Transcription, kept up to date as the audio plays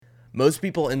Most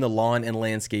people in the lawn and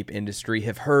landscape industry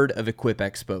have heard of Equip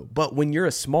Expo, but when you're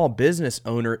a small business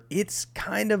owner, it's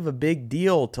kind of a big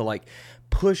deal to like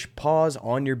push pause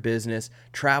on your business,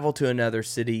 travel to another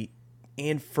city,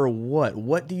 and for what?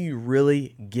 What do you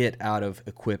really get out of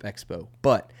Equip Expo?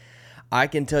 But I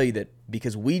can tell you that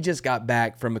because we just got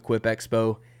back from Equip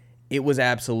Expo, it was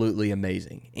absolutely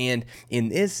amazing. And in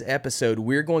this episode,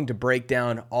 we're going to break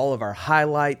down all of our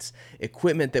highlights,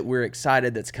 equipment that we're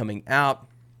excited that's coming out,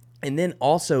 and then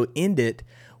also end it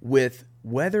with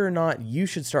whether or not you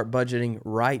should start budgeting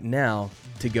right now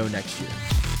to go next year.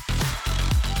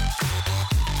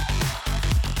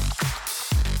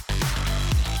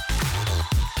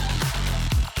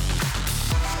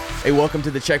 Hey, welcome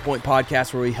to the Checkpoint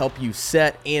Podcast, where we help you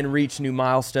set and reach new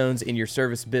milestones in your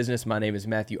service business. My name is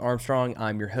Matthew Armstrong.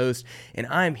 I'm your host, and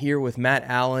I'm here with Matt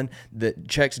Allen, the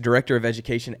Check's Director of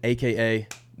Education, a.k.a.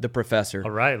 the Professor.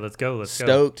 All right, let's go.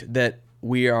 Stoked that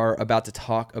we are about to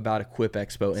talk about Equip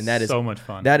Expo, and that is so much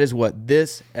fun. That is what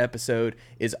this episode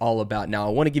is all about. Now, I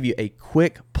want to give you a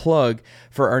quick plug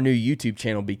for our new YouTube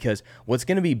channel, because what's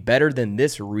going to be better than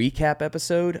this recap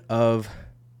episode of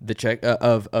the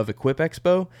of Equip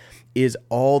Expo is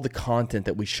all the content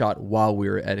that we shot while we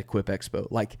were at Equip Expo.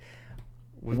 Like,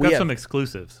 We've got some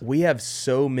exclusives. We have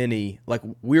so many. Like,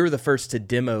 we were the first to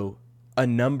demo a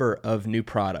number of new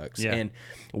products, and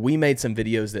we made some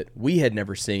videos that we had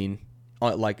never seen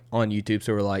on YouTube.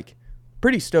 So we're like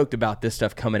pretty stoked about this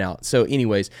stuff coming out. So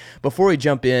anyways, before we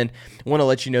jump in, I want to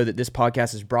let you know that this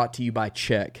podcast is brought to you by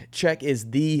Check. Check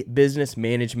is the business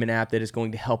management app that is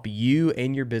going to help you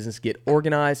and your business get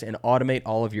organized and automate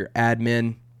all of your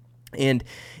admin. And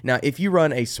now, if you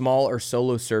run a small or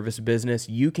solo service business,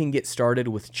 you can get started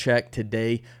with Check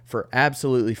today for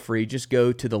absolutely free. Just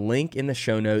go to the link in the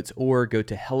show notes or go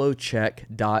to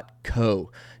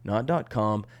hellocheck.co, not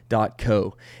 .com,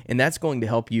 .co. And that's going to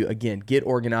help you, again, get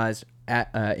organized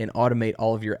and automate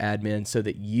all of your admin so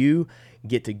that you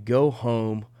get to go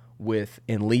home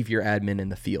and leave your admin in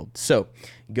the field. So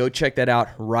go check that out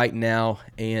right now.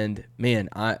 And man,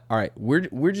 all right,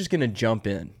 we're just gonna jump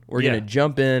in. We're gonna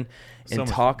jump in and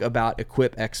talk about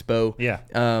Equip Expo.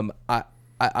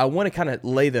 I want to kind of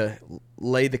lay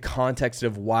the context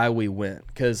of why we went,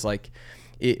 because like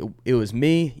it was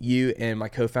me, you, and my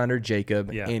co-founder Jacob,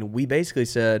 and we basically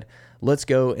said, let's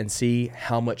go and see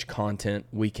how much content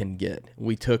we can get.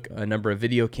 We took a number of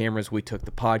video cameras, we took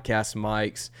the podcast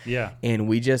mics, and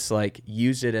we just like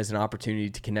used it as an opportunity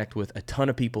to connect with a ton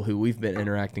of people who we've been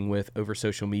interacting with over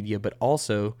social media, but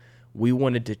also we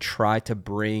wanted to try to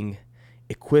bring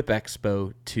Equip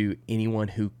Expo to anyone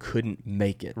who couldn't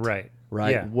make it. Right?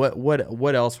 Yeah.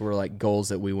 What else were like goals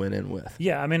that we went in with?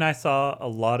 Yeah, I mean, I saw a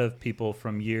lot of people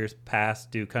from years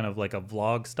past do kind of like a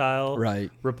vlog style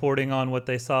reporting on what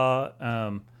they saw.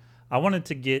 I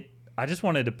just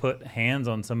wanted to put hands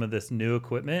on some of this new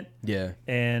equipment.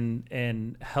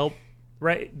 And help.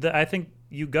 I think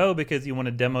you go because you want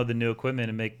to demo the new equipment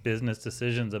and make business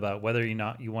decisions about whether or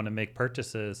not you want to make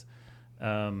purchases.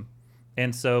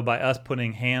 And so by us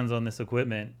putting hands on this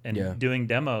equipment and doing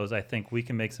demos, I think we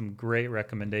can make some great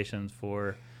recommendations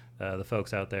for the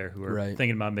folks out there who are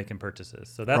thinking about making purchases.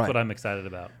 So that's what I'm excited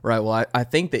about. Right. Well, I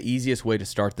think the easiest way to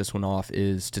start this one off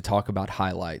is to talk about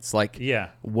highlights. Like,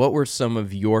 what were some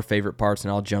of your favorite parts?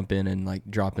 And I'll jump in and like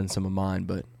drop in some of mine,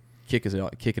 but kick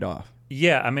it off.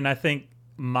 Yeah. I mean, I think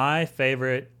my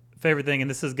favorite thing, and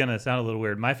this is going to sound a little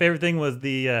weird, my favorite thing was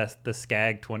the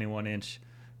Skag 21-inch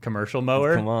commercial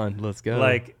mower. Come on, let's go.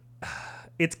 Like,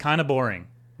 it's kind of boring,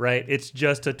 right? It's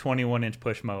just a 21-inch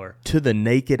push mower. To the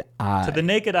naked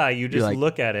eye. You just like,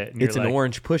 look at it and it's an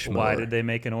orange push mower. Why did they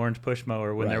make an orange push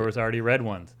mower when there was already red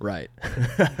ones? Right.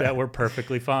 That were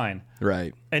perfectly fine.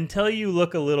 Right. Until you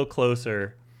look a little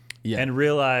closer and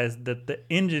realize that the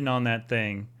engine on that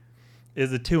thing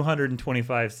is a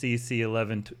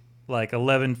 225cc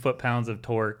 11 foot-pounds of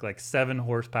torque, like 7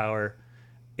 horsepower.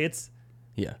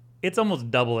 It's almost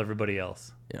double everybody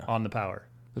else on the power.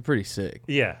 It's pretty sick.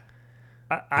 Yeah.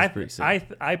 I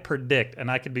predict, and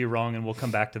I could be wrong, and we'll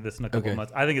come back to this in a couple of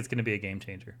months, I think it's going to be a game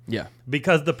changer. Yeah.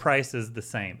 Because the price is the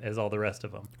same as all the rest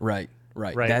of them. Right.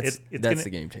 That's the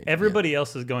game changer. Everybody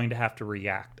else is going to have to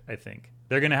react, I think.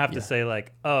 They're going to have to say,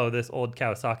 like, oh, this old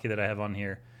Kawasaki that I have on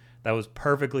here, that was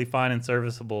perfectly fine and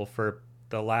serviceable for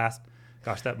the last,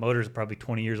 that motor's probably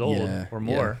 20 years old or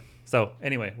more. So,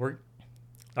 anyway,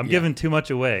 I'm giving too much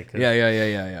away.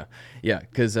 Yeah.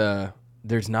 Because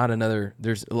there's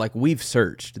like we've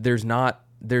searched. There's not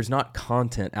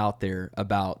content out there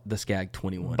about the Skag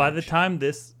 21. By the time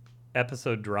this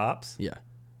episode drops,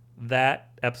 that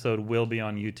episode will be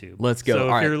on YouTube. Let's go. So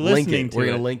All if you're right, link listening it. to We're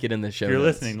gonna link it in the show. If you're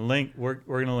notes. listening, we're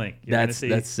gonna link. You're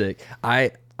That's sick.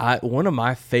 I one of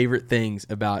my favorite things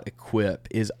about Equip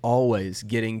is always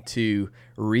getting to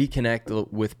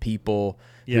reconnect with people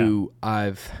who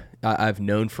I've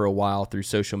known for a while through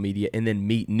social media, and then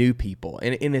meet new people.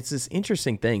 And it's this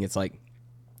interesting thing. It's like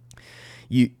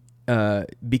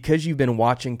because you've been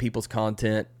watching people's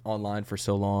content online for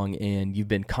so long, and you've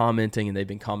been commenting, and they've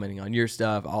been commenting on your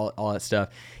stuff, all that stuff,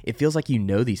 it feels like you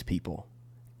know these people.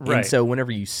 Right. And so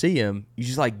whenever you see them, you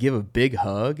just like give a big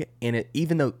hug, and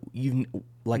even though you've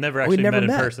like never met in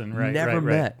person, right? Never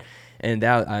met. And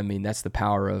that, I mean, that's the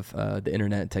power of the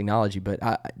internet and technology. But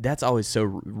that's always so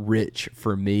rich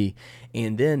for me.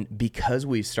 And then because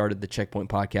we started the Checkpoint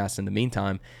podcast in the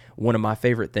meantime, one of my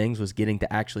favorite things was getting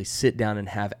to actually sit down and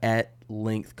have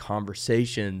at-length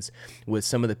conversations with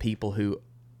some of the people who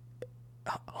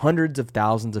hundreds of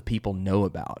thousands of people know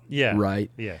about. Yeah.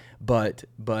 Right. Yeah. But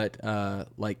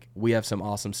like we have some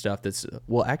awesome stuff that's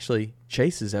actually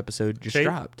Chase's episode just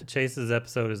dropped. Chase's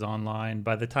episode is online.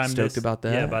 By the time Stoked about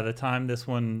that. Yeah, by the time this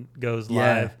one goes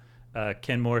live,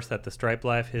 Ken Morse at the Stripe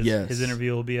Life, his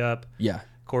interview will be up. Yeah.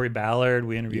 Corey Ballard,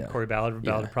 we interviewed Corey Ballard from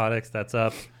Ballard Products, that's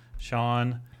up.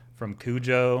 Sean from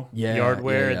Cujo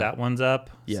Yardware, that one's up.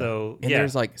 Yeah. So and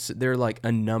there are like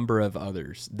a number of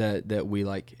others that we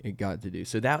like got to do.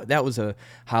 So that was a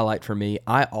highlight for me.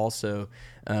 I also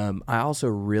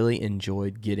really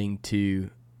enjoyed getting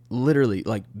to literally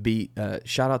like be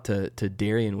shout out to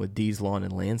Darian with D's Lawn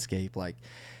and Landscape. Like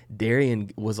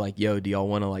Darian was like, "Yo, do y'all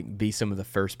want to like be some of the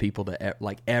first people to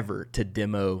ever to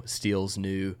demo Steel's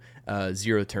new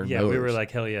zero turn motors?" Yeah, we were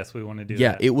like, "Hell yes, we want to do that."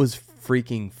 Yeah, it was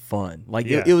freaking fun. Like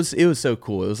it was so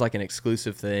cool. It was like an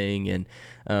exclusive thing, and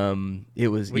it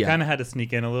was. We kind of had to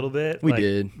sneak in a little bit. We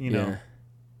did, you know.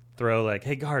 Throw like,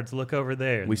 "Hey guards, look over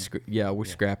there." We're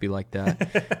scrappy like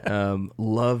that.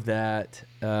 Love that.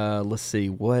 Let's see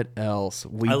what else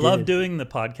I love doing the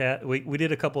podcast. We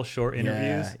did a couple short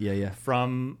interviews. Yeah.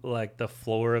 From like the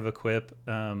floor of Equip,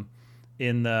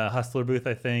 in the Hustler booth,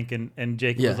 I think. And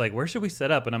Jacob was like, "Where should we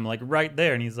set up?" And I'm like, "Right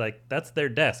there." And he's like, "That's their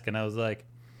desk." And I was like,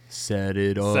 Set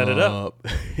it up.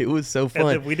 It was so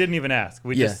fun. We didn't even ask.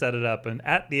 We just set it up. And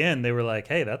at the end, they were like,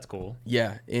 "Hey, that's cool."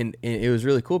 Yeah, and it was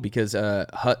really cool because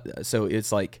so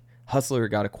it's like Hustler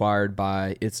got acquired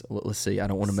by let's see, I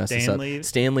don't want to mess this up.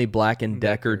 Stanley Black &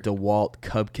 Decker, DeWalt,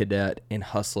 Cub Cadet, and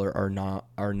Hustler are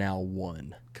now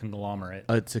one conglomerate.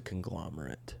 It's a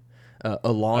conglomerate.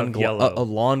 A lawn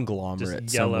glomerate.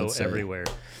 Just yellow everywhere.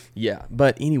 Yeah,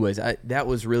 but anyways, that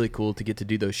was really cool to get to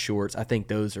do those shorts. I think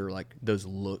those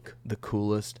look the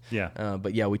coolest. Yeah.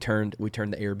 But yeah, we turned the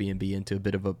Airbnb into a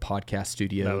bit of a podcast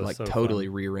studio. Like so totally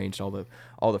fun. Rearranged all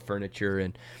the furniture,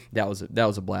 and that was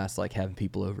a blast. Like having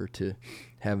people over to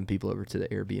the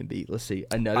Airbnb. Let's see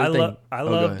another thing. I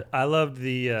loved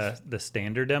the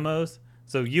Stander demos.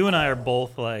 So you and I are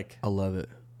both like, I love it.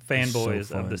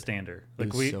 Fanboys of the Stander.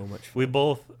 Like so much fun. We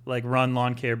both like run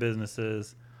lawn care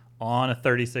businesses on a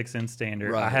 36-inch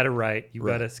Stander. Right. I had a Wright. You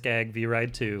got a Skag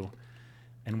V-Ride 2.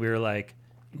 And we were like,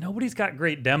 nobody's got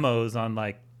great demos on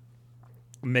like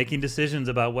making decisions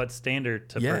about what Stander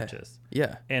to purchase.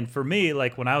 Yeah. And for me,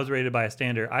 like when I was ready to buy a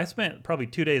Stander, I spent probably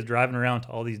 2 days driving around to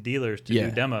all these dealers to do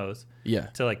demos. Yeah.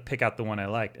 To like pick out the one I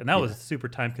liked. And that was super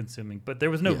time consuming. But there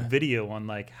was no video on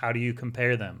like how do you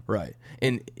compare them. Right.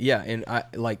 And I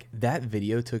like that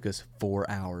video took us 4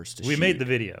 hours to shoot. We made the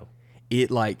video. It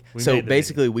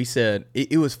basically we said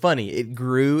it was funny. It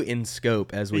grew in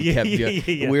scope as we kept doing.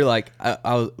 We were like,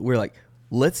 we're like,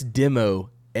 let's demo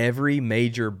every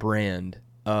major brand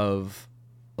of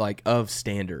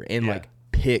Stander and like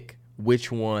pick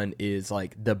which one is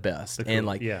like the best.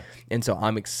 And so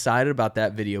I'm excited about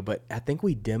that video. But I think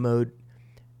we demoed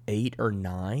 8 or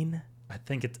 9. I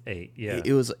think it's 8. Yeah,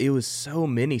 it was so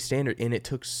many Standard, and it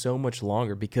took so much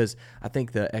longer because I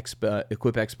think the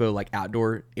Equip Expo like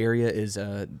outdoor area is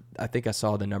I think I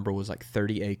saw the number was like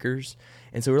 30 acres,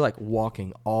 and so we're like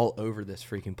walking all over this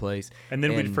freaking place, and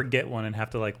then we'd forget one and have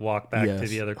to like walk back to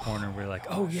the other corner. We're like,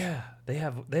 oh yeah, they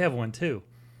have one too.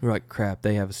 We're like, crap,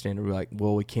 they have a Standard. We're like,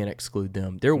 well, we can't exclude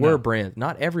them. There were brands.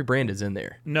 Not every brand is in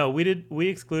there. No, we did. We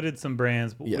excluded some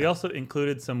brands, but we also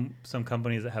included some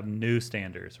companies that have new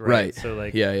Standards, right? So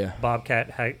like, Bobcat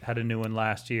had a new one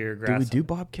last year. Did we do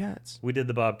Bobcats? We did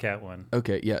the Bobcat one.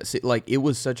 Okay, yeah. See, like it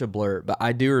was such a blur, but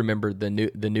I do remember the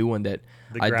new one that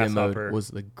I demoed was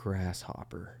the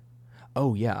Grasshopper.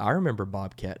 Oh yeah, I remember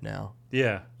Bobcat now.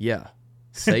 Yeah. Yeah.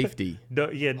 Safety.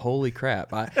 Yeah. Holy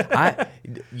crap.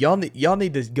 Y'all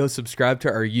need to go subscribe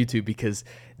to our YouTube, because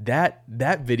that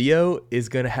video is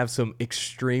going to have some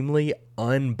extremely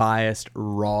unbiased,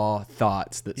 raw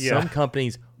thoughts that some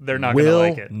companies they're not will gonna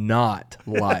like it. not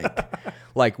like.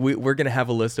 Like we're going to have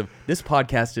a list of, this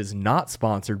podcast is not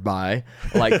sponsored by,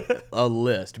 like a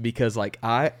list, because like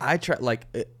I try, like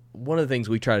one of the things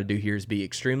we try to do here is be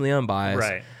extremely unbiased,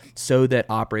 right, so that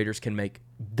operators can make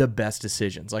the best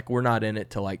decisions. Like we're not in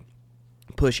it to like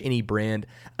push any brand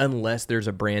unless there's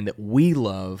a brand that we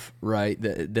love, right?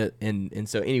 And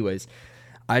so anyways,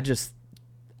 I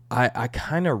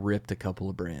kind of ripped a couple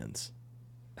of brands.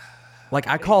 Like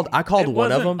I called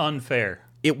one of them unfair.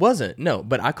 It wasn't, no,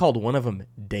 but I called one of them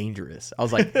dangerous. I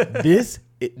was like, this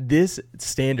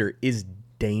standard is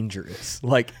dangerous.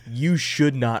 Like you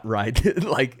should not ride it.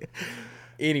 Like,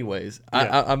 anyways,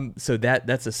 yeah. I'm so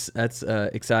that's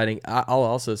exciting. I'll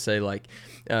also say, like,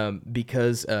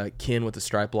 because Ken with the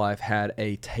Stripe Life had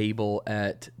a table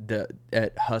at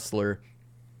Hustler,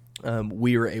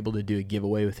 we were able to do a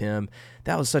giveaway with him.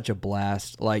 That was such a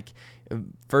blast. Like,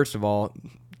 first of all,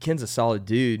 Ken's a solid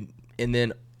dude, and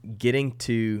then getting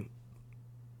to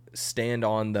stand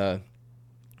on the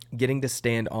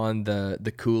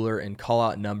cooler and call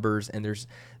out numbers, and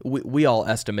we all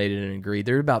estimated and agreed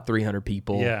there were about 300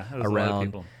 people around. A lot of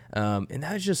people. And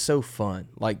that was just so fun,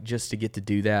 like just to get to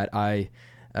do that.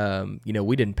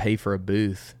 We didn't pay for a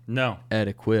booth at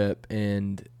Equip,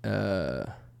 and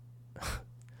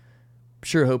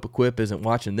sure hope Equip isn't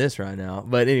watching this right now,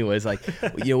 but anyways, like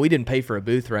we didn't pay for a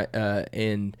booth, right?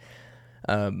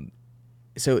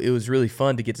 So it was really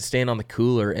fun to get to stand on the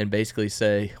cooler and basically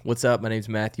say, "What's up? My name's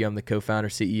Matthew. I'm the co-founder,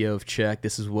 CEO of Check.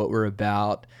 This is what we're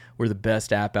about. We're the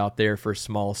best app out there for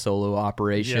small solo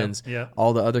operations. Yeah.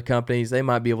 All the other companies, they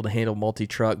might be able to handle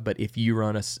multi-truck, but if you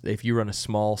run a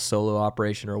small solo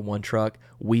operation or one truck,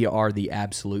 we are the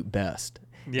absolute best."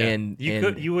 Yeah, and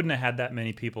you wouldn't have had that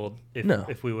many people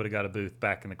if we would have got a booth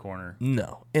back in the corner.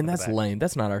 No, and that's lame.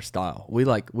 That's not our style. We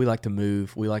like to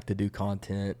move. We like to do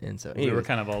content, and so anyways, we were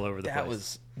kind of all over the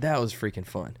place. That was freaking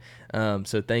fun.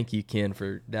 So thank you, Ken,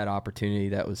 for that opportunity.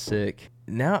 That was sick.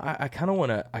 Now I kind of want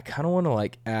to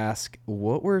like ask,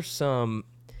 what were some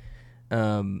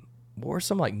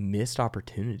like missed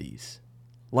opportunities?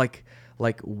 Like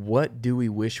what do we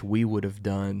wish we would have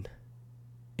done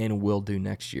and will do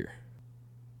next year?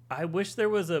 I wish there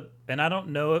was and I don't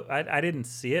know, I didn't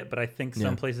see it, but I think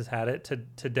some places had it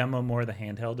to demo more of the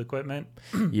handheld equipment.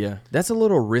 Yeah, that's a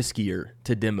little riskier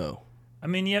to demo. I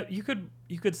mean, yeah, you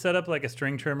could set up like a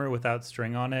string trimmer without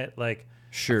string on it. Like,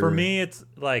 sure. For me, it's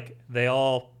like they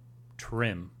all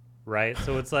trim, right?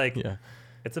 So it's like,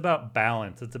 it's about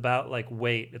balance. It's about like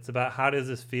weight. It's about how does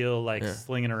this feel like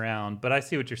slinging around. But I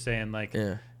see what you're saying. Like,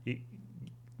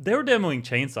 they were demoing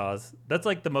chainsaws. That's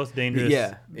like the most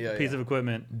dangerous piece of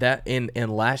equipment. That and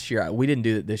last year, we didn't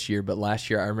do it this year, but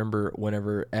last year I remember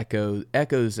whenever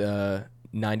Echo's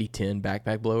 9010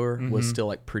 backpack blower was still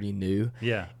like pretty new.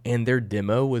 Yeah. And their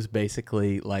demo was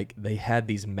basically like they had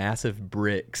these massive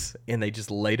bricks and they just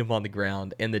laid them on the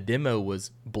ground, and the demo was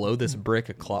blow this brick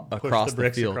across the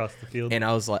field. And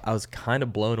I was kind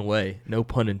of blown away, no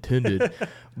pun intended.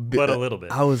 But a little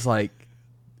bit. I was like,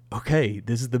 okay,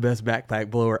 this is the best backpack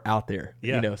blower out there.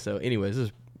 Yeah. So anyways, this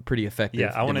is pretty effective.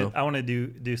 Yeah, I want to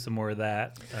do some more of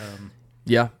that.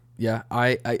 Yeah.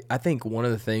 I think one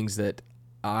of the things that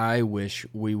I wish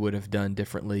we would have done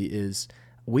differently is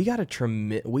we got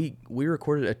we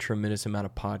recorded a tremendous amount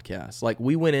of podcasts. Like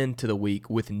we went into the week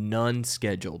with none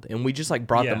scheduled, and we just like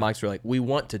brought the mics. We're like, we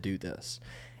want to do this.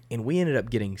 And we ended up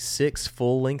getting 6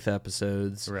 full-length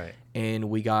episodes, right? And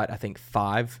we got, I think,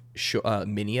 5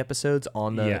 mini episodes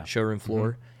on the showroom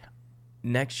floor.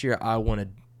 Next year, I want to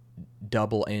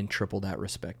double and triple that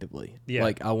respectively. Yeah.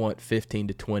 Like, I want 15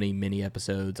 to 20 mini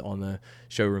episodes on the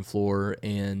showroom floor,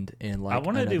 and like I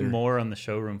want to do more on the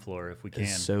showroom floor if we can.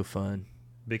 It's so fun.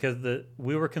 Because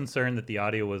we were concerned that the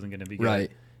audio wasn't going to be good.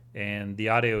 Right. And the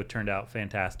audio turned out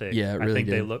fantastic. Yeah, it really I think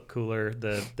did. they look cooler.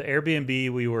 The Airbnb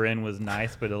we were in was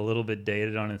nice, but a little bit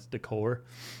dated on its decor.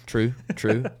 True.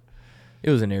 It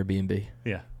was an Airbnb.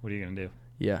 Yeah. What are you gonna do?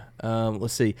 Yeah.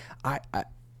 Let's see.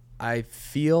 I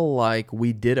feel like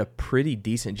we did a pretty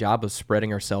decent job of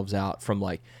spreading ourselves out from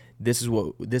like this is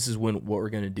what we're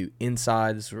gonna do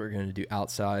inside. This is what we're gonna do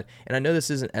outside. And I know this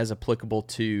isn't as applicable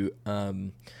to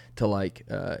like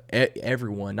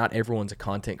everyone. Not everyone's a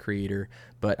content creator,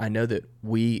 but I know that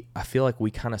I feel like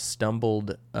we kind of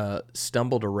stumbled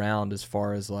around as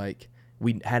far as like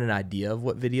we had an idea of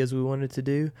what videos we wanted to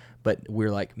do, but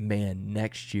we're like, man,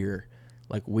 next year,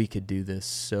 like we could do this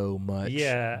so much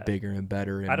bigger and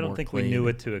better. And I don't more think clean. we knew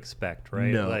what to expect,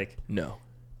 right? No.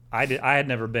 I had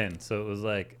never been, so it was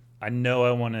like, I know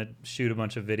I want to shoot a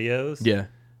bunch of videos. Yeah.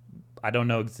 I don't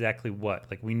know exactly what.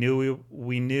 Like we knew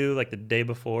like the day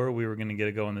before we were going to get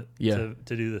it going to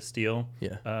do the steel.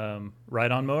 Yeah.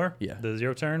 Ride-on mower. Yeah. The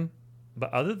zero turn.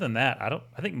 But other than that,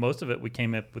 I think most of it we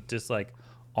came up with just like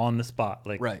on the spot.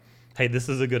 Like, right. Hey, this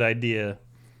is a good idea.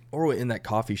 Or in that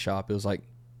coffee shop, it was like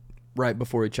right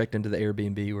before we checked into the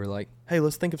Airbnb, we were like, hey,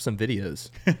 let's think of some videos.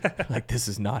 Like, this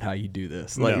is not how you do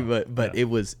this. Like, no, but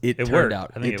no. it turned worked.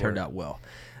 out. I think it turned out well.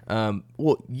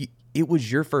 It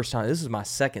was your first time. This is my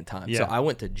second time. Yeah. So I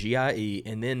went to GIE,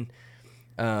 and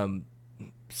then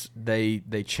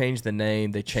they changed the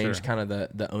name. They changed kind of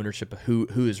the ownership of who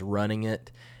is running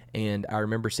it. And I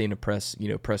remember seeing a press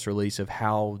release of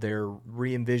how they're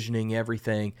re-envisioning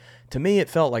everything. To me, it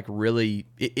felt like really,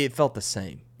 it felt the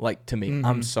same. Like, to me, Mm-hmm.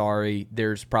 I'm sorry.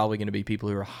 There's probably going to be people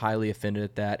who are highly offended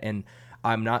at that. And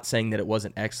I'm not saying that it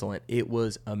wasn't excellent. It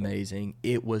was amazing.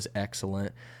 It was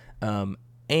excellent.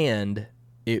 And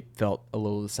it felt a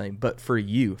little the same. But for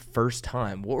you, first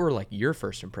time, what were like your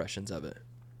first impressions of it?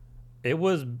 It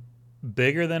was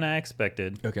bigger than I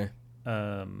expected. Okay.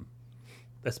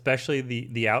 Especially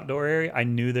the outdoor area. I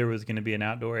knew there was going to be an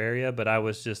outdoor area, but I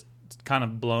was just kind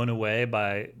of blown away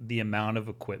by the amount of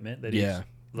equipment that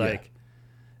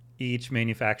each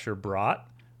manufacturer brought.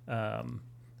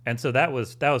 And so that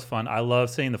was fun. I love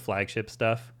seeing the flagship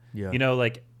stuff. Yeah. You know,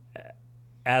 like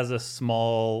as a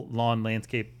small lawn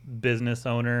landscape business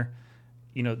owner,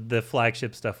 you know, the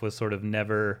flagship stuff was sort of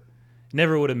never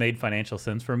would have made financial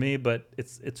sense for me, but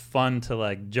it's fun to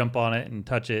like jump on it and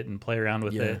touch it and play around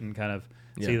with it and kind of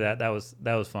see that. That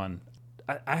was fun.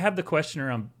 I have the question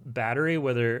around battery,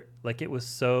 whether like it was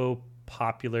so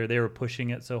popular, they were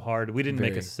pushing it so hard. We didn't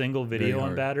make a single video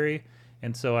on battery.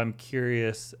 And so I'm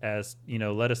curious, as you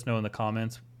know, let us know in the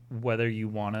comments whether you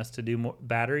want us to do more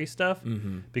battery stuff,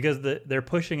 because they're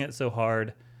pushing it so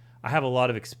hard. I have a lot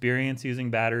of experience using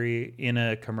battery in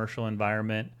a commercial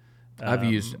environment. I've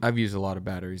used a lot of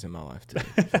batteries in my life too.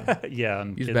 So. Yeah,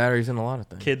 and use batteries in a lot of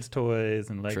things. Kids' toys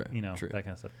and like true. That kind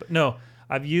of stuff. But no,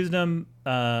 I've used them,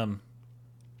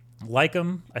 like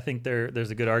them. I think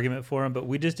there's a good argument for them, but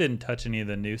we just didn't touch any of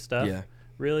the new stuff. Yeah.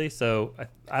 Really, so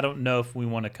I don't know if we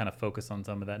want to kind of focus on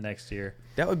some of that next year.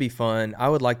 That would be fun. I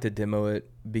would like to demo it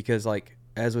because, like,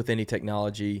 as with any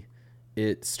technology,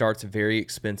 it starts very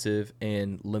expensive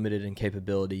and limited in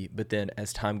capability, but then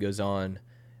as time goes on,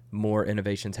 more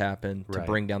innovations happen to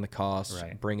bring down the cost,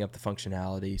 bring up the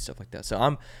functionality, stuff like that.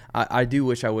 So I do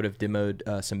wish I would have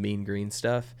demoed some Mean Green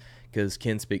stuff, because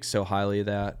Ken speaks so highly of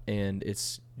that, and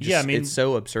it's just, it's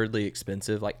so absurdly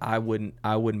expensive. Like I wouldn't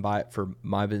buy it for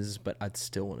my business, but I'd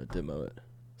still want to demo it.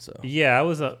 So yeah, I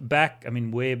was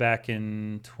way back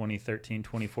in 2013,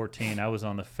 2014. I was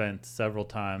on the fence several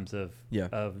times of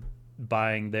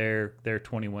buying their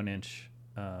 21-inch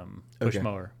push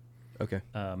mower. Okay.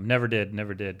 Never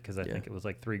did because I think it was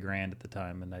like $3,000 at the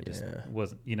time, and I just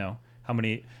wasn't. You know, how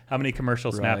many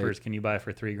commercial snappers can you buy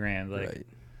for $3,000? Like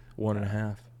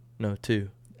 1.5. No, 2.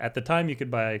 At the time, you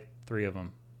could buy 3 of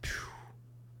them.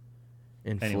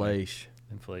 Inflation.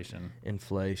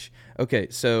 Okay,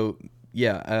 so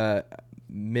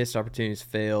missed opportunities,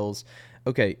 fails.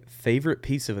 Okay, favorite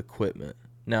piece of equipment.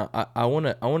 Now, I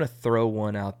wanna throw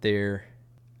one out there.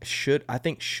 Should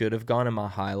have gone in my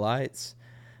highlights.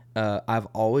 I've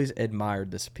always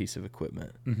admired this piece of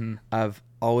equipment. Mm-hmm. I've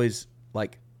always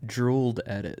drooled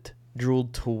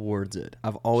towards it.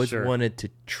 I've always wanted to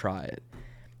try it.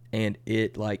 And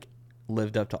it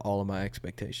lived up to all of my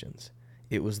expectations.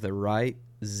 It was the Wright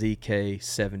ZK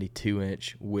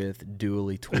 72-inch with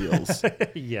dually wheels.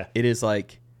 Yeah. It is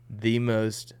the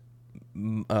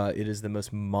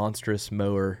most monstrous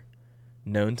mower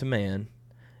known to man.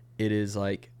 It is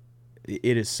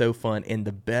so fun. And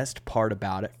the best part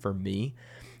about it for me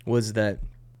was that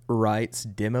Wright's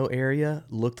demo area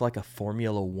looked like a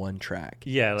Formula One track.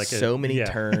 Yeah, so many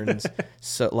turns,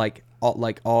 so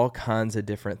all kinds of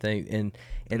different things, and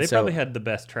they probably had the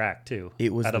best track too.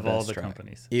 It was out of all the track.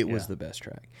 companies. It was the best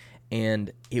track,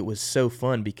 and it was so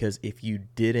fun because if you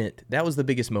didn't, that was the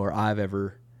biggest mower I've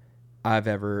ever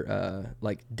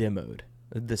demoed,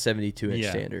 the 72-inch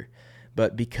Stander.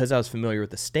 But because I was familiar with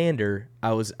the Stander,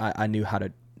 I knew how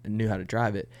to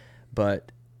drive it,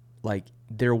 but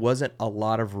there wasn't a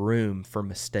lot of room for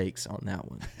mistakes on that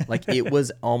one. It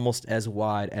was almost as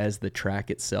wide as the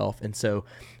track itself. And so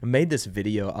I made this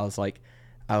video. I was like,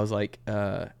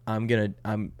 I'm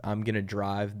gonna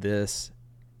drive this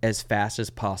as fast as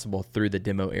possible through the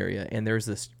demo area, and there's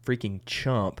this freaking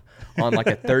chump on like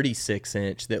a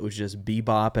 36-inch that was just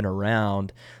bebopping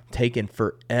around, taking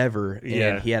forever,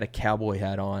 and he had a cowboy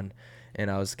hat on, and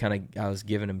I was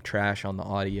giving him trash on the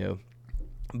audio.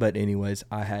 But anyways,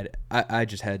 I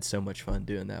just had so much fun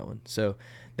doing that one. So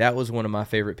that was one of my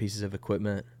favorite pieces of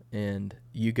equipment. And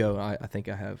you go, I think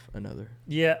I have another.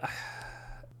 Yeah.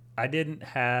 I didn't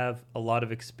have a lot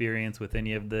of experience with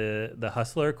any of the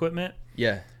Hustler equipment.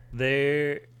 Yeah.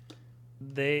 There's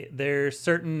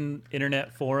certain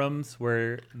internet forums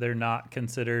where they're not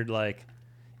considered like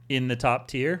in the top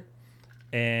tier.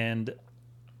 And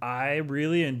I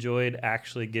really enjoyed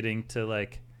actually getting to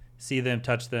like see them,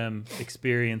 touch them,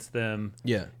 experience them.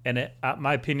 Yeah. And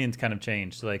my opinion's kind of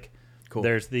changed. Like, cool.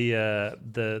 There's the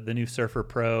new Surfer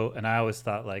Pro, and I always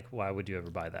thought like, why would you ever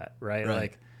buy that, right?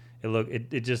 Like,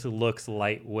 it just looks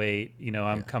lightweight. You know,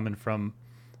 I'm coming from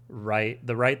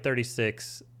the Right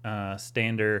 36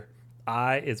 stander.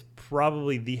 Is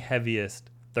probably the heaviest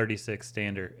 36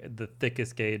 stander, the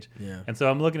thickest gauge. Yeah. And so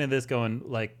I'm looking at this going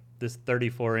like this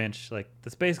 34-inch, like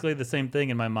that's basically the same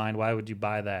thing in my mind. Why would you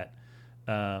buy that?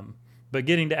 But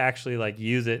getting to actually like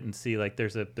use it and see like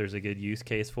there's a good use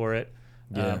case for it.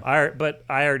 Yeah. But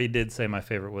I already did say my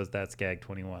favorite was that Skag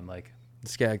 21. Like the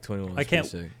Skag 21. I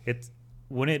can't. It's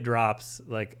when it drops.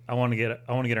 Like I want to get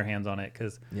our hands on it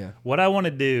because what I want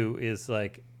to do is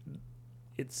like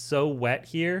it's so wet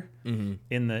here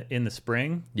in the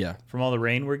spring. Yeah. From all the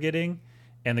rain we're getting,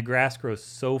 and the grass grows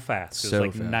so fast. It's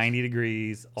like 90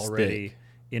 degrees already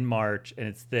in March, and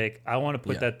it's thick. I want to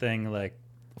put that thing like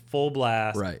full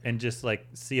blast and just like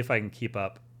see if I can keep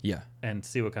up. Yeah. And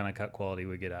see what kind of cut quality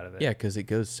we get out of it. Yeah, because it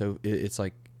goes so it's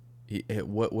like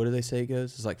what do they say it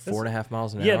goes? It's like 4.5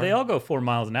 miles an hour. Yeah, they all go 4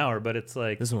 miles an hour, but it's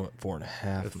like this one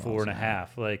 4.5.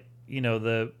 4.5. Like, you know,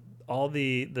 the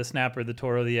Snapper, the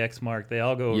Toro, the X Mark, they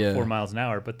all go 4 miles an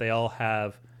hour, but they all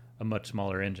have a much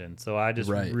smaller engine. So I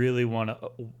just really want to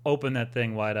open that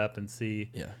thing wide up and see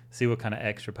what kind of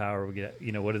extra power we get.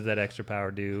 You know, what does that extra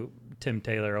power do? Tim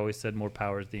Taylor always said more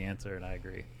power is the answer, and I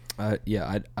agree. I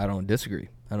don't disagree.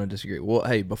 Well,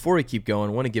 hey, before we keep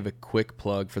going, I want to give a quick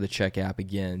plug for the Check app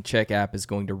again. Check app is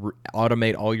going to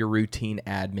automate all your routine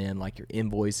admin, like your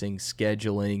invoicing,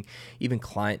 scheduling, even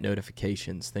client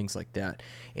notifications, things like that.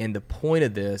 And the point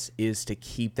of this is to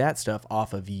keep that stuff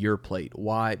off of your plate.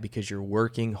 Why? Because you're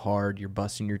working hard, you're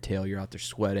busting your tail, you're out there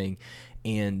sweating,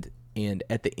 and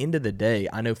at the end of the day,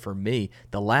 I know for me,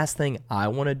 the last thing I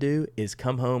want to do is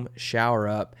come home, shower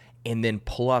up, and then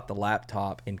pull out the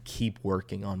laptop and keep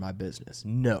working on my business.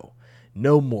 No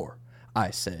more,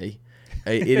 I say.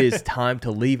 It is time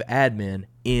to leave admin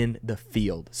in the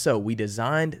field. So we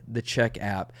designed the Check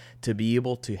app to be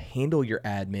able to handle your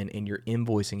admin and your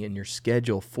invoicing and your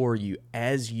schedule for you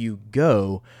as you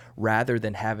go, rather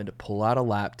than having to pull out a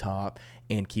laptop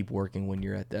and keep working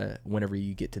whenever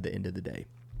you get to the end of the day.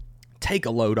 Take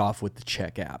a load off with the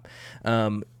Check app.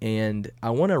 And I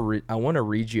want to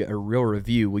read you a real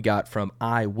review we got from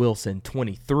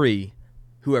iWilson23,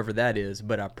 whoever that is,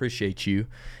 but I appreciate you.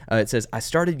 It says, I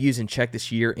started using Check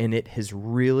this year, and it has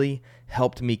really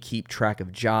helped me keep track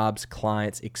of jobs,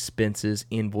 clients, expenses,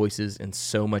 invoices, and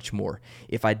so much more.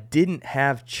 If I didn't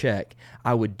have Check,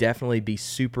 I would definitely be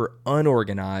super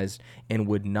unorganized and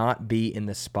would not be in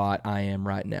the spot I am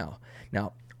right now.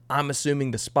 Now, I'm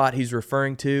assuming the spot he's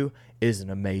referring to is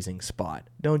an amazing spot.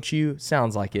 Don't you?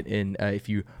 Sounds like it if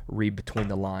you read between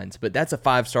the lines. But that's a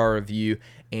 5-star review,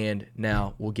 and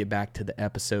now we'll get back to the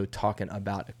episode talking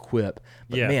about Equip.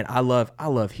 But man, I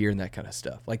love hearing that kind of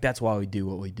stuff. Like, that's why we do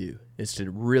what we do, is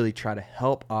to really try to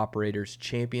help operators,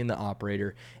 champion the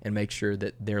operator, and make sure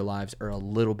that their lives are a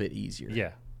little bit easier.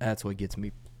 Yeah. That's what gets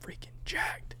me freaking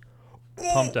jacked.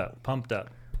 Pumped up.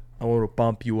 I want to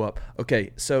bump you up.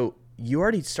 Okay, so you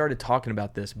already started talking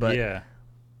about this, but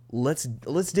let's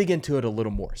dig into it a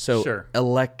little more. So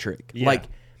electric, like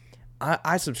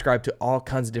I subscribe to all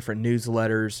kinds of different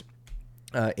newsletters,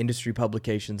 industry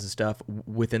publications and stuff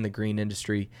within the green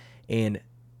industry, and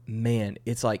man,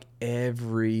 it's like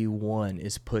everyone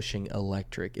is pushing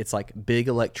electric. It's like big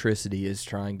electricity is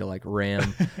trying to like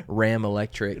ram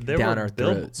electric down our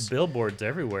throats. Billboards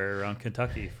everywhere around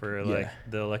Kentucky for like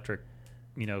the electric.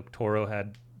 You know, Toro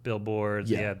had billboards.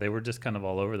 Yeah, they were just kind of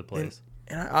all over the place.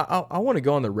 And I want to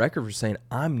go on the record for saying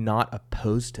I'm not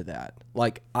opposed to that.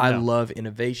 Like, I love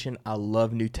innovation. I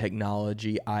love new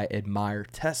technology. I admire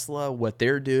Tesla, what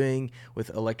they're doing with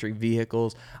electric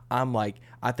vehicles. I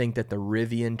think that the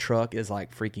Rivian truck is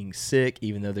like freaking sick,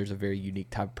 even though there's a very unique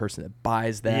type of person that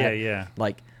buys that. Yeah.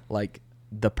 Like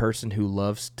the person who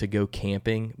loves to go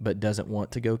camping but doesn't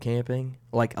want to go camping,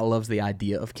 like loves the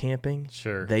idea of camping.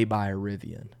 Sure. They buy a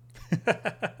Rivian.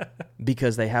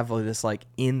 Because they have this, like,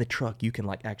 in the truck, you can,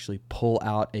 like, actually pull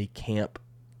out a camp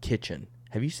kitchen.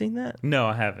 Have you seen that? No,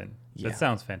 I haven't. Yeah. That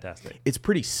sounds fantastic. It's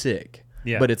pretty sick.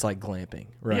 Yeah. But it's like glamping,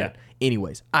 right? Yeah.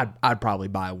 Anyways, I'd probably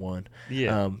buy one.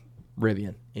 Yeah.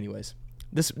 Rivian. Anyways.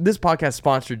 This podcast is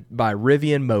sponsored by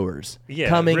Rivian Mowers. Yeah.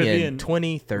 Coming Rivian, in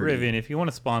 2030. Rivian, if you want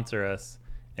to sponsor us,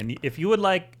 and if you would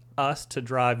like us to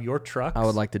drive your trucks. I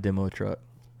would like to demo a truck.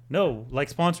 No, like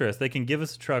sponsor us. They can give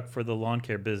us a truck for the lawn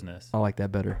care business. I like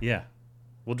that better. Yeah.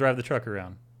 We'll drive the truck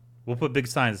around. We'll put big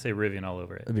signs that say Rivian all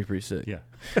over it. That'd be pretty sick. Yeah.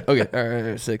 Okay. All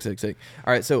right. Sick. All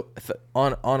right. So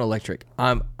on electric,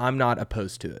 I'm not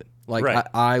opposed to it. Like, right.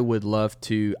 I would love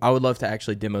to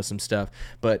actually demo some stuff.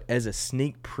 But as a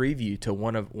sneak preview to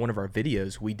one of our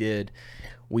videos,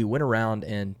 we went around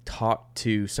and talked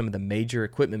to some of the major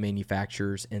equipment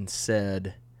manufacturers and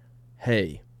said,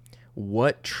 hey,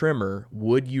 what trimmer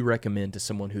would you recommend to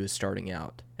someone who is starting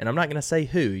out? And I'm not going to say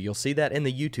who. You'll see that in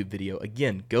the YouTube video.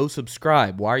 Again, go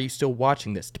subscribe. Why are you still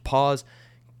watching this? Pause,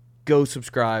 go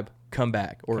subscribe, come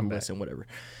back, or listen, whatever.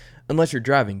 Unless you're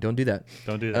driving, don't do that.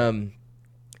 Don't do that.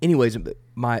 Anyways,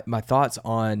 my thoughts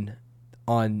on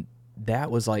that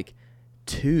was, like,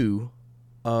 2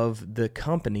 of the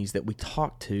companies that we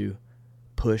talked to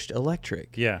pushed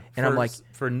electric. Yeah. And I'm like,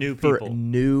 for new people, for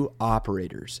new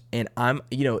operators. And I'm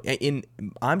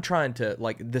trying to,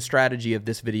 like, the strategy of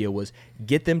this video was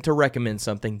get them to recommend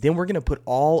something. Then we're going to put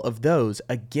all of those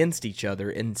against each other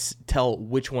and tell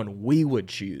which one we would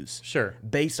choose. Sure.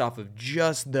 Based off of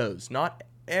just those, not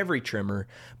every trimmer,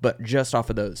 but just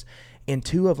off of those. And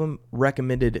 2 of them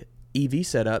recommended EV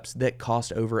setups that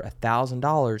cost over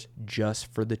 $1,000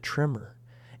 just for the trimmer.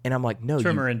 And I'm like, no,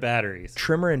 trimmer and batteries.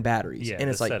 Yeah,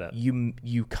 and it's like setup.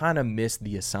 you kind of missed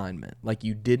the assignment. Like,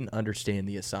 you didn't understand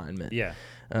the assignment. Yeah.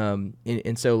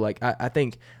 And so, like, I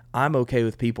think I'm okay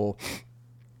with people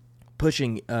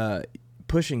pushing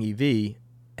EV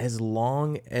as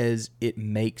long as it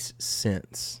makes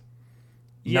sense.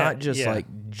 Yeah, not just like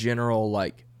general,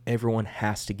 like, everyone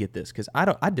has to get this, because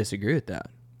I disagree with that.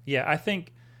 Yeah, I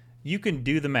think you can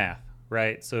do the math,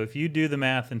 right? So if you do the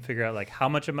math and figure out, like, how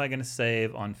much am I going to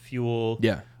save on fuel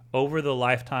over the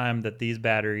lifetime that these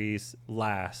batteries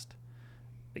last,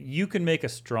 you can make a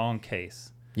strong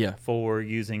case for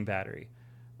using battery.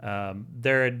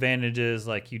 There are advantages,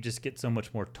 like you just get so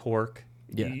much more torque.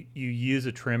 You use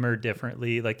a trimmer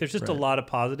differently. Like, there's just a lot of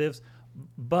positives.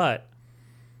 But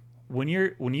when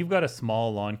you've got a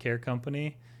small lawn care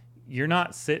company, you're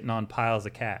not sitting on piles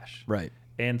of cash. Right.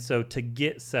 And so to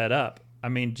get set up, I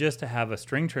mean, just to have a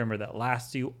string trimmer that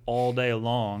lasts you all day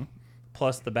long,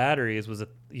 plus the batteries was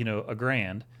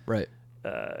 $1,000. Right.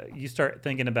 You start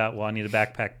thinking about, well, I need a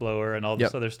backpack blower and all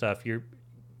this other stuff.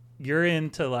 You're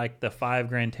into, like, the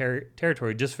 $5,000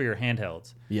 territory just for your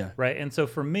handhelds. Yeah. Right. And so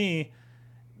for me,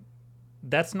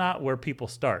 that's not where people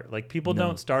start. Like, people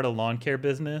don't start a lawn care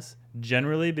business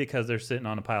generally because they're sitting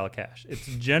on a pile of cash. It's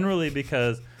generally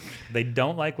because they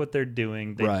don't like what they're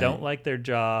doing. They don't like their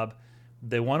job.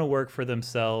 They want to work for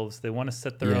themselves. They want to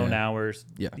set their own hours,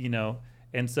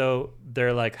 And so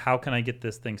they're like, how can I get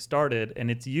this thing started? And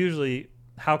it's usually,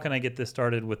 how can I get this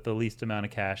started with the least amount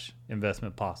of cash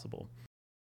investment possible?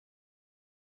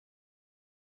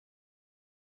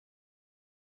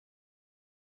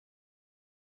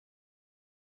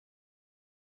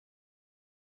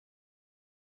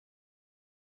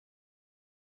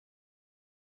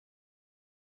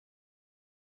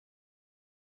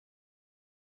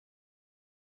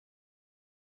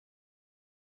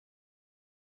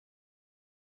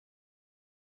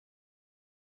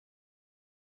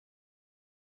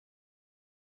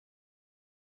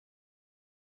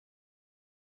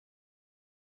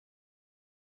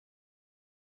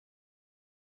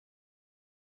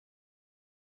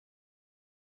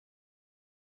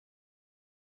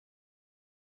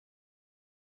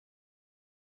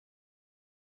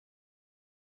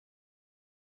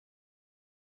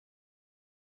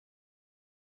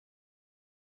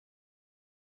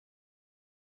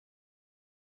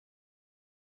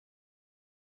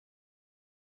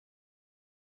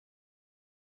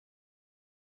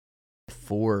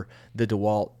 For the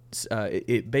DeWalt,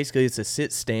 it's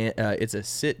a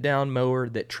sit down mower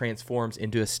that transforms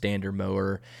into a standard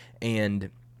mower, and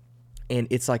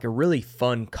it's like a really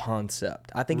fun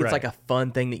concept. I think it's like a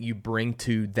fun thing that you bring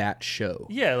to that show.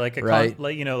 Yeah, like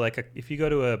if you go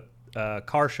to a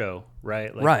car show,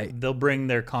 right? Like they'll bring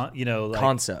their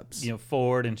concepts.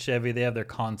 Ford and Chevy, they have their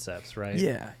concepts, right?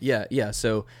 Yeah.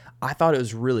 So I thought it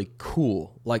was really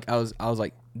cool. Like I was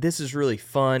like, this is really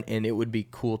fun and it would be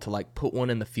cool to like put one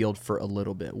in the field for a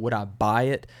little bit. Would I buy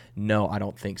it? No, I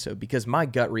don't think so, because my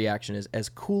gut reaction is, as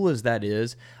cool as that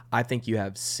is, I think you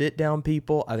have sit down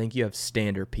people, I think you have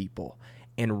stander people,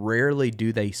 and rarely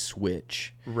do they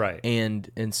switch. Right. And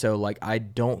so like I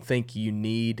don't think you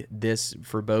need this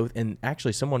for both. And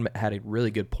actually someone had a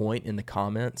really good point in the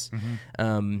comments,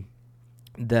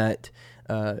 that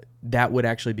that would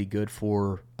actually be good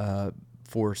for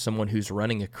someone who's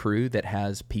running a crew that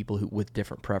has people with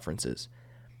different preferences.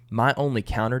 My only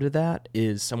counter to that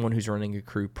is someone who's running a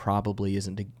crew probably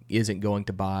isn't going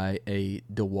to buy a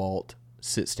DeWalt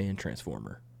sit stand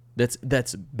transformer.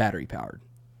 That's battery powered.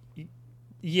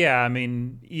 Yeah, I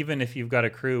mean, even if you've got a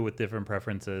crew with different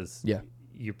preferences, yeah,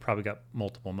 you've probably got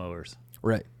multiple mowers.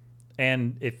 Right.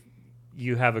 And if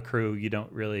you have a crew, you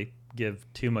don't really give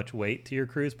too much weight to your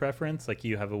crew's preference. Like,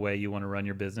 you have a way you want to run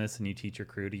your business, and you teach your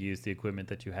crew to use the equipment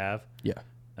that you have. Yeah.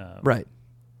 Right.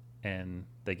 And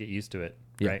they get used to it.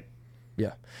 Yeah. Right.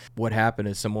 Yeah. What happened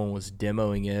is someone was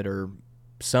demoing it, or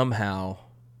somehow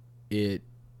it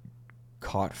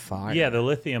caught fire. Yeah, the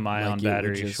lithium ion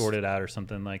battery shorted out or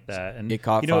something like that. And it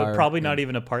caught fire. Probably not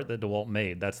even a part that DeWalt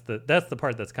made. That's the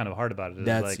part that's kind of hard about it.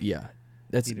 That's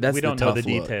we don't know the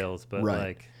details, but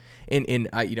like. And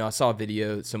I saw a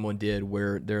video someone did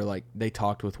where they're like, they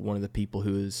talked with one of the people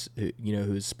who's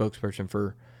spokesperson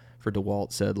for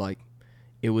DeWalt, said like,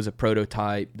 it was a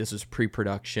prototype. This is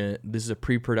pre-production. This is a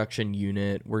pre-production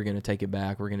unit. We're going to take it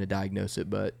back. We're going to diagnose it,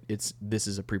 but this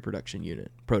is a pre-production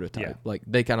unit prototype. Yeah. Like,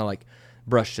 they kind of like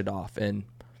brushed it off, and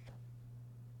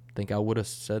I think I would have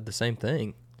said the same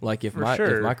thing. Like, if my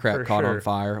crap caught on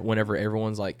fire, whenever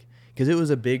everyone's like, because it was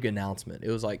a big announcement.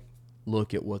 It was like,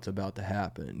 look at what's about to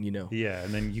happen, Yeah,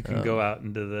 and then you can go out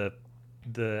into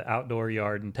the outdoor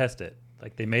yard and test it.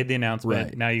 Like, they made the announcement.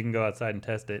 Right. Now you can go outside and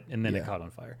test it, and then it caught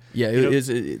on fire. Yeah,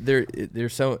 they're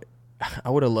so.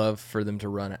 I would have loved for them to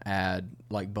run an ad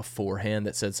like beforehand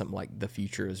that said something like "the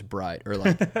future is bright" or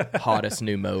like "hottest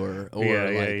new mower" or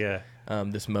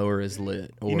this mower is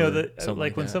lit. Or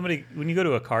like when you go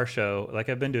to a car show, like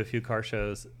I've been to a few car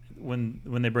shows, when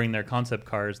they bring their concept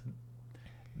cars,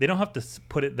 they don't have to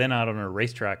put it then out on a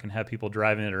racetrack and have people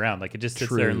driving it around. Like, it just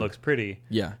sits there and looks pretty.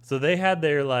 Yeah. So they had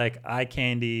their like eye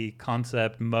candy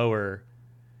concept mower,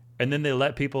 and then they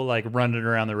let people like run it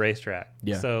around the racetrack.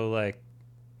 Yeah. So like,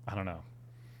 I don't know.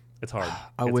 It's hard.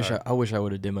 I wish I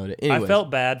would have demoed it. Anyways. I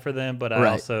felt bad for them, but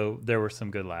there were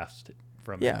some good laughs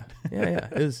from it. Yeah.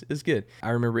 It was good.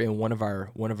 I remember in one of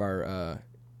our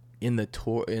in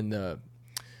the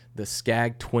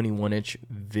Skag 21-inch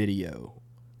video,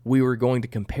 we were going to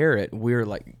compare it. We were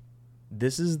like,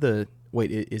 this is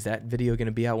is that video going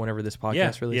to be out whenever this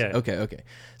podcast releases? Yeah. Okay.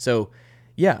 So,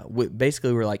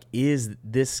 basically we're like, is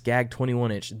this Skag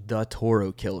 21-inch the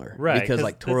Toro killer? Right. Because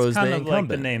like Toro's the incumbent. Like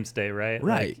the name state, right?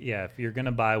 Right. Like, if you're going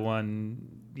to buy one,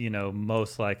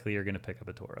 most likely you're going to pick up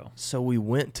a Toro. So we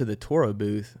went to the Toro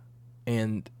booth,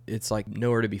 and it's like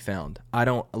nowhere to be found.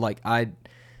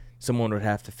 Someone would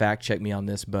have to fact check me on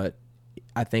this, but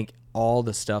I think all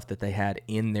the stuff that they had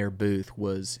in their booth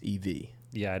was EV.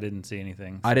 Yeah, I didn't see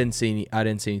anything. So. I didn't see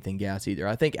anything gas either.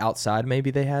 I think outside maybe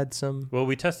they had some. Well,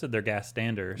 we tested their gas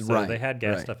stander, so they had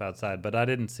gas stuff outside, but I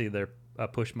didn't see their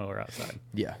push mower outside.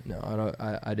 Yeah, no,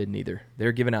 I didn't either.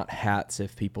 They're giving out hats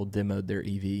if people demoed their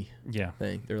EV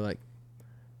thing. They're like,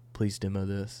 please demo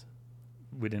this.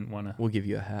 We didn't want to. We'll give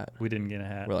you a hat. We didn't get a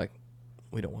hat. We're like,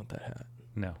 we don't want that hat.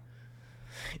 No.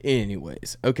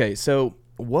 Anyways, okay, so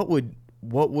what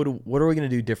are we going to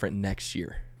do different next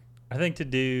year? I think to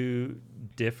do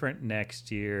different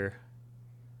next year,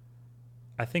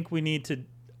 I think we need to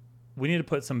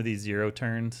put some of these zero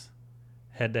turns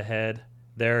head to head.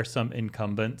 There are some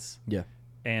incumbents,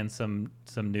 and some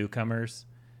newcomers.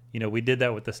 We did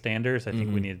that with the standers. I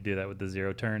think we need to do that with the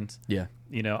zero turns. Yeah.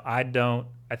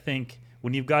 I think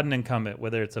when you've got an incumbent,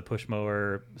 whether it's a push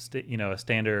mower, a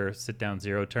stander, or sit down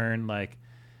zero turn, like,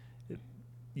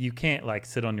 you can't like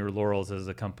sit on your laurels as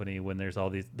a company when there's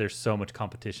so much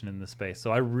competition in the space.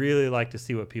 So I really like to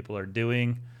see what people are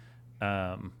doing,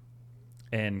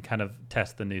 and kind of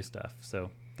test the new stuff.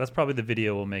 So that's probably the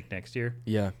video we'll make next year.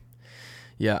 Yeah.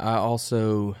 I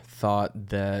also thought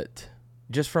that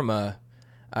just from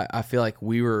I feel like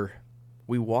we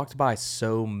walked by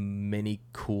so many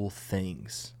cool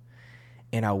things,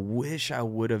 and I wish I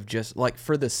would have just, like,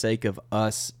 for the sake of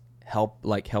us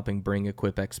helping bring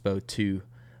Equip Expo to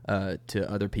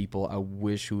other people, I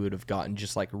wish we would have gotten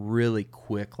just like really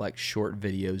quick, like short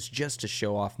videos just to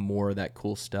show off more of that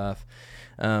cool stuff.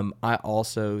 I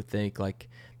also think like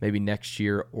maybe next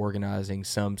year organizing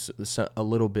a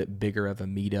little bit bigger of a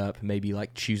meetup, maybe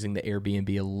like choosing the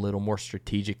Airbnb a little more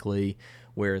strategically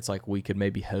where it's like we could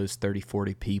maybe host 30,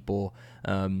 40 people,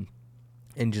 and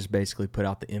just basically put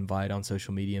out the invite on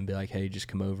social media and be like, hey, just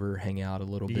come over, hang out a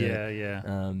little bit.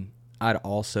 Yeah. I'd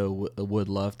also would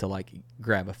love to like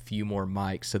grab a few more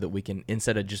mics so that we can,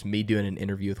 instead of just me doing an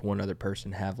interview with one other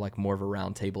person, have like more of a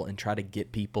round table and try to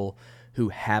get people who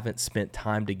haven't spent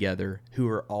time together, who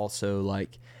are also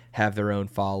like have their own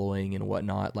following and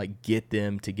whatnot, like get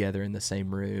them together in the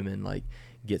same room and like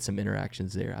get some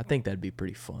interactions there. I think that'd be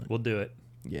pretty fun. We'll do it.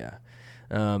 Yeah.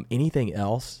 Anything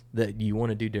else that you want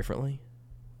to do differently?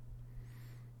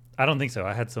 I don't think so.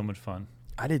 I had so much fun.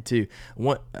 I did too.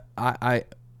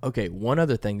 Okay, one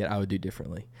other thing that I would do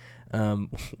differently.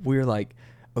 We're like,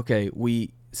 okay,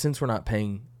 since we're not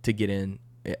paying to get in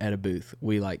at a booth,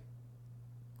 we're like,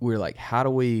 how do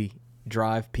we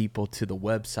drive people to the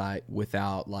website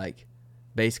without like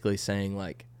basically saying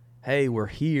like, hey, we're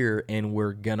here and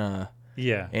we're gonna,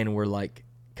 and we're like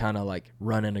kind of like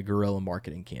running a guerrilla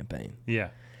marketing campaign. Yeah.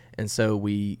 And so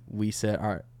we said,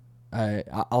 all right,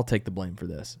 I'll take the blame for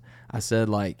this. I said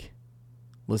like,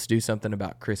 let's do something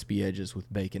about crispy edges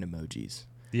with bacon emojis.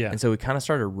 Yeah. And so we kind of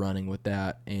started running with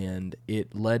that, and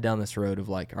it led down this road of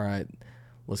like, all right,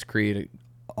 let's create an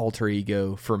alter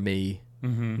ego for me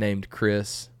named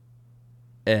Chris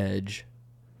Edge,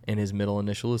 and his middle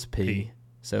initial is P.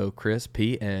 So Chris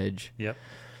P. Edge. Yep.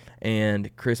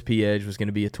 And Chris P. Edge was going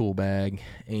to be a tool bag,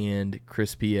 and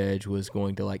Chris P. Edge was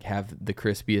going to like have the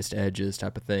crispiest edges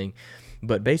type of thing.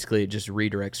 But basically, it just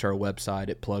redirects to our website.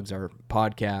 It plugs our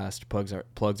podcast,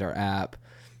 plugs our app.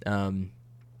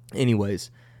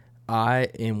 Anyways,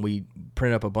 we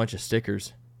print up a bunch of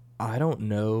stickers. I don't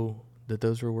know that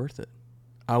those were worth it.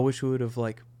 I wish we would have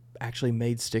like actually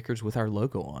made stickers with our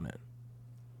logo on it.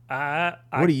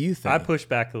 What do you think? I push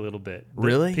back a little bit.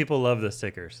 Really? People love the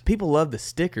stickers. People love the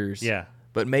stickers. Yeah.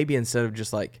 But maybe instead of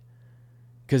just like,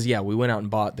 because we went out and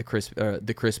bought the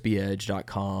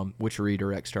crispyedge.com, which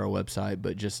redirects to our website,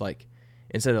 but just like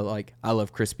instead of like I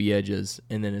love crispy edges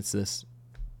and then it's this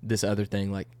other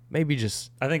thing, like maybe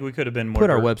just I think we could have been more put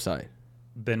our website.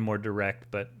 Been more direct,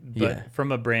 but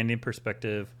from a branding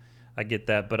perspective, I get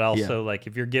that. But also like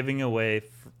if you're giving away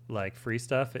like free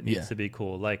stuff, it needs to be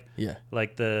cool. Like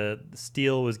the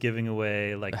Steel was giving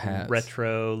away like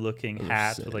retro looking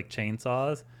hats with like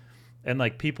chainsaws. And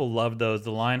like people loved those.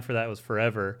 The line for that was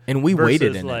forever. And we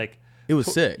waited in like, it was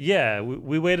sick. Yeah,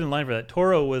 we waited in line for that.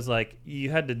 Toro was like you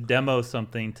had to demo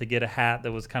something to get a hat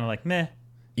that was kind of like meh.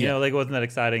 You know, like it wasn't that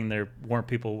exciting.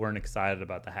 People weren't excited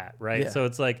about the hat, right? Yeah. So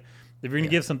it's like if you're gonna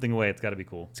give something away, it's got to be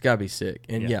cool. It's got to be sick.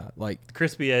 And like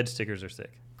crispy edge stickers are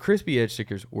sick. Crispy edge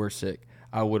stickers were sick.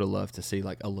 I would have loved to see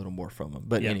like a little more from them.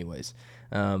 But anyways,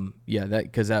 that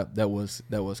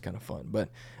was kind of fun. But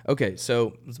okay,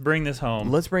 so let's bring this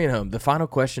home. Let's bring it home. The final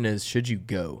question is, should you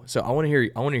go? So I want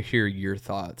to hear your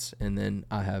thoughts, and then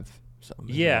I have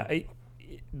something. Yeah,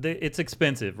 it's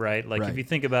expensive, right? Like if you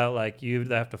think about like you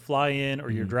have to fly in, or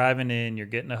you're driving in, you're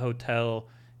getting a hotel,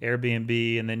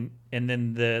 Airbnb, and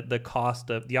then the cost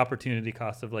of the opportunity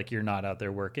cost of like you're not out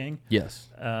there working. Yes.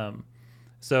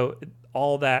 So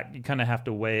all that you kind of have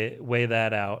to weigh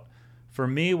that out. For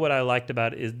me, what I liked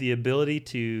about it is the ability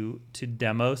to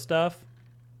demo stuff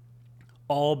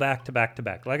all back to back to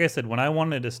back. Like I said, when I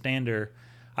wanted a stander,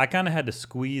 I kind of had to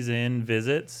squeeze in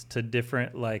visits to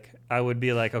different, like I would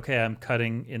be like, okay, I'm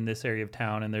cutting in this area of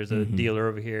town and there's a dealer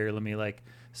over here. Let me like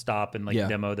stop and like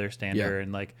demo their stander.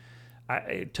 And like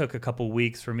it took a couple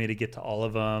weeks for me to get to all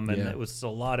of them. And it was a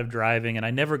lot of driving and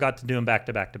I never got to do them back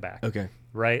to back to back. Okay.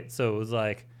 Right. So it was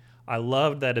like, I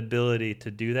loved that ability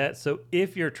to do that. So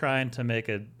if you're trying to make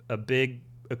a big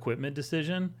equipment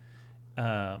decision,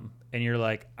 and you're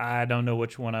like, I don't know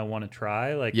which one I want to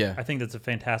try, like, I think that's a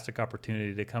fantastic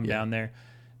opportunity to come down there.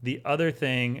 The other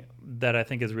thing that I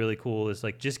think is really cool is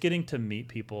like just getting to meet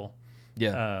people.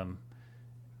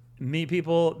 Meet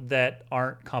people that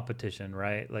aren't competition,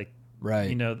 right? Like,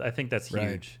 you know, I think that's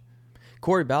huge.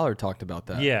 Corey Ballard talked about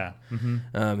that. Yeah.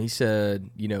 He said,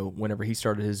 you know, whenever he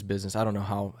started his business, I don't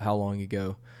know how long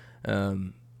ago,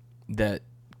 that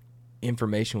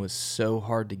information was so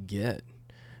hard to get.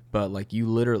 But like you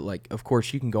literally, like, of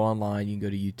course you can go online, you can go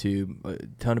to YouTube. A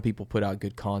ton of people put out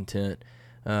good content.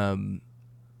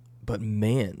 But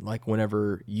man, like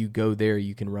whenever you go there,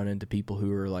 you can run into people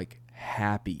who are like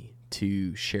happy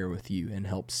to share with you and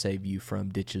help save you from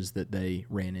ditches that they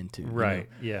ran into. Right.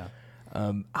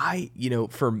 You know?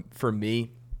 For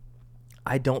me,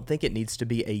 I don't think it needs to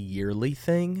be a yearly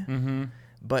thing,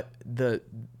 but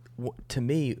to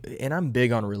me, and I'm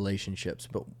big on relationships,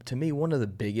 but to me, one of the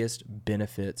biggest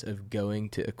benefits of going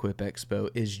to Equip Expo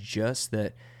is just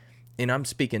that, and I'm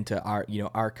speaking to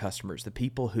our customers, the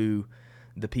people who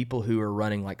the people who are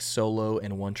running like solo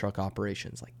and one truck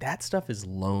operations, like that stuff is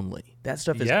lonely. That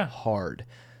stuff is hard.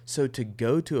 So to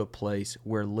go to a place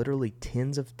where literally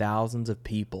tens of thousands of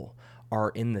people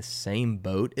are in the same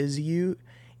boat as you,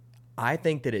 I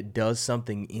think that it does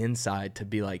something inside to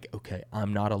be like, okay,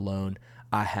 I'm not alone.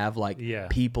 I have like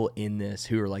people in this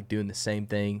who are like doing the same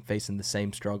thing, facing the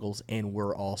same struggles, and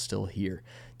we're all still here.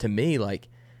 To me, like,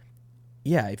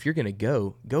 yeah, if you're going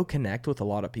to go connect with a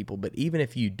lot of people. But even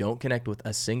if you don't connect with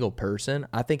a single person,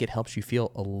 I think it helps you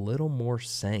feel a little more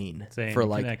sane for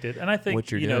like connected. And I think, what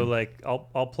you're you doing. know, like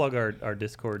I'll plug our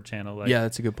Discord channel. Like, yeah,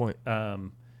 that's a good point.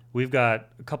 We've got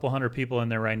a couple hundred people in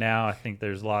there right now. I think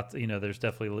there's lots, you know, there's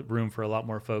definitely room for a lot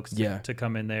more folks to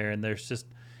come in there. And there's just,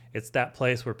 it's that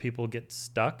place where people get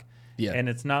stuck. Yeah. And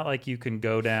it's not like you can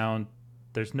go down.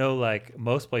 There's no, like,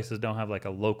 most places don't have like a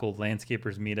local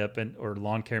landscapers meetup or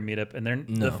lawn care meetup. And they're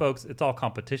the folks, it's all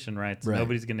competition, right? So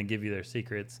nobody's going to give you their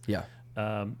secrets. Yeah.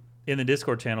 In the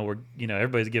Discord channel where, you know,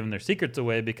 everybody's giving their secrets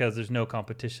away because there's no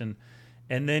competition.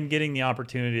 And then getting the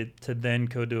opportunity to then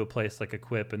go to a place like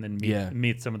Equip and then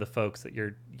meet some of the folks that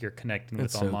you're connecting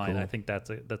with online. So cool. I think that's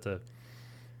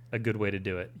a good way to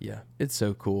do it. Yeah, it's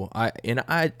so cool. I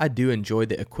do enjoy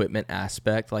the equipment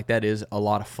aspect. Like, that is a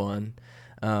lot of fun.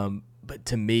 But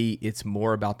to me, it's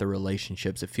more about the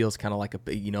relationships. It feels kind of like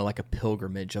a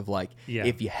pilgrimage of like,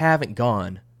 if you haven't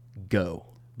gone, go.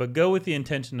 But go with the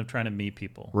intention of trying to meet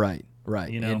people. Right.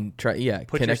 You know, and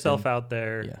put yourself out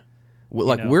there. Yeah. Well,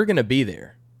 like, we're going to be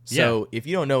there. So if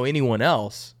you don't know anyone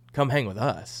else, come hang with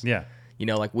us. Yeah. You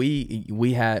know, like we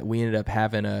ended up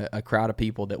having a crowd of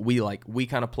people that we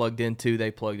kind of plugged into. They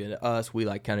plugged into us. We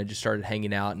like kind of just started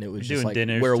hanging out, and it was just like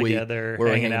dinners together,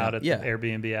 hanging out at the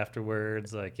Airbnb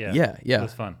afterwards. Like, it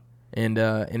was fun. And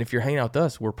if you're hanging out with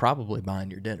us, we're probably buying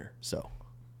your dinner. So,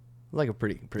 like a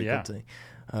pretty good thing.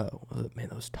 Man,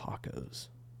 those tacos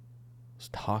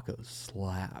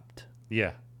slapped.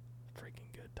 Yeah.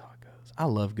 I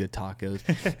love good tacos.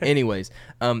 Anyways,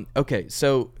 okay,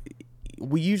 so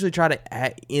we usually try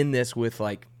to end this with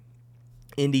like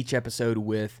end each episode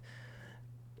with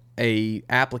a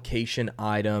application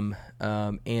item,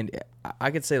 and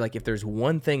I could say like if there's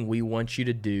one thing we want you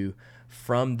to do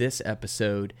from this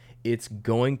episode, it's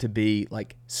going to be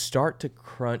like start to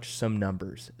crunch some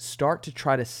numbers, start to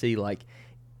try to see like,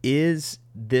 is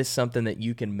this something that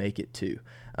you can make it to?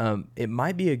 It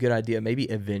might be a good idea. Maybe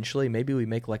eventually, we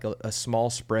make like a small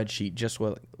spreadsheet just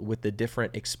with the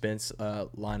different expense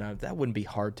line items. That wouldn't be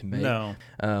hard to make. No.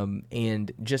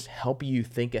 And just help you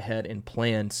think ahead and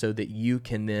plan so that you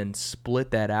can then split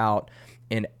that out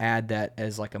and add that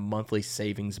as like a monthly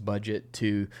savings budget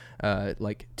to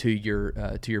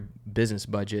your business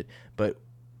budget. But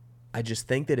I just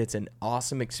think that it's an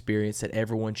awesome experience that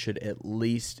everyone should at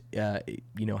least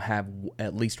have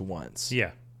at least once.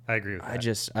 Yeah. I agree with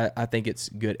that. I think it's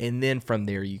good. And then from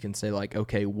there, you can say like,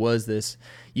 okay, was this,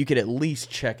 you could at least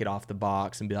check it off the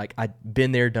box and be like, I've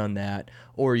been there, done that.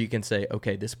 Or you can say,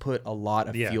 okay, this put a lot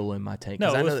of fuel in my tank.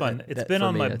 No, it was fun. It's been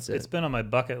on my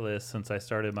bucket list since I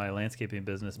started my landscaping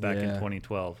business back in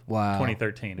 2012. Wow.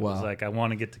 2013. It was like, I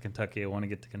want to get to Kentucky.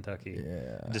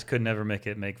 Yeah. I just could never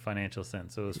make financial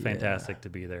sense. So it was fantastic to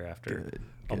be there after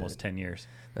almost 10 years.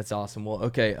 That's awesome. Well,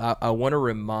 okay, I want to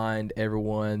remind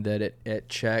everyone that at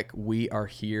Check, we are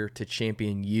here to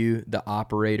champion you, the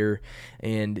operator.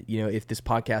 And, you know, if this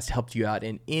podcast helped you out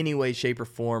in any way, shape, or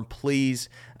form, please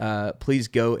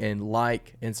go and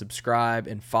like and subscribe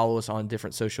and follow us on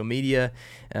different social media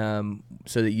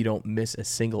so that you don't miss a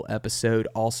single episode.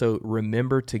 Also,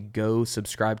 remember to go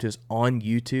subscribe to us on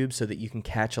YouTube so that you can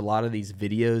catch a lot of these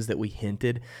videos that we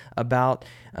hinted about,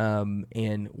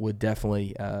 and would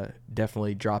definitely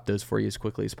drop those for you as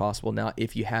quickly as possible. Now,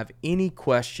 if you have any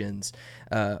questions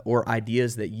or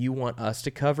ideas that you want us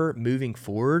to cover moving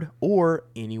forward, or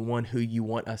anyone who you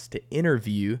want us to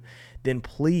interview, then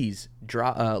please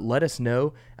let us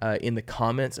know in the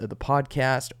comments of the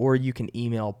podcast, or you can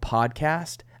email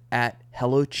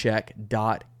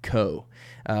podcast@hellocheck.co.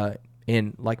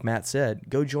 And like Matt said,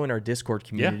 go join our Discord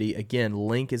community. Yeah. Again,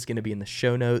 link is going to be in the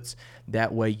show notes.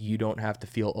 That way you don't have to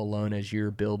feel alone as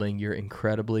you're building your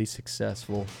incredibly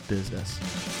successful business.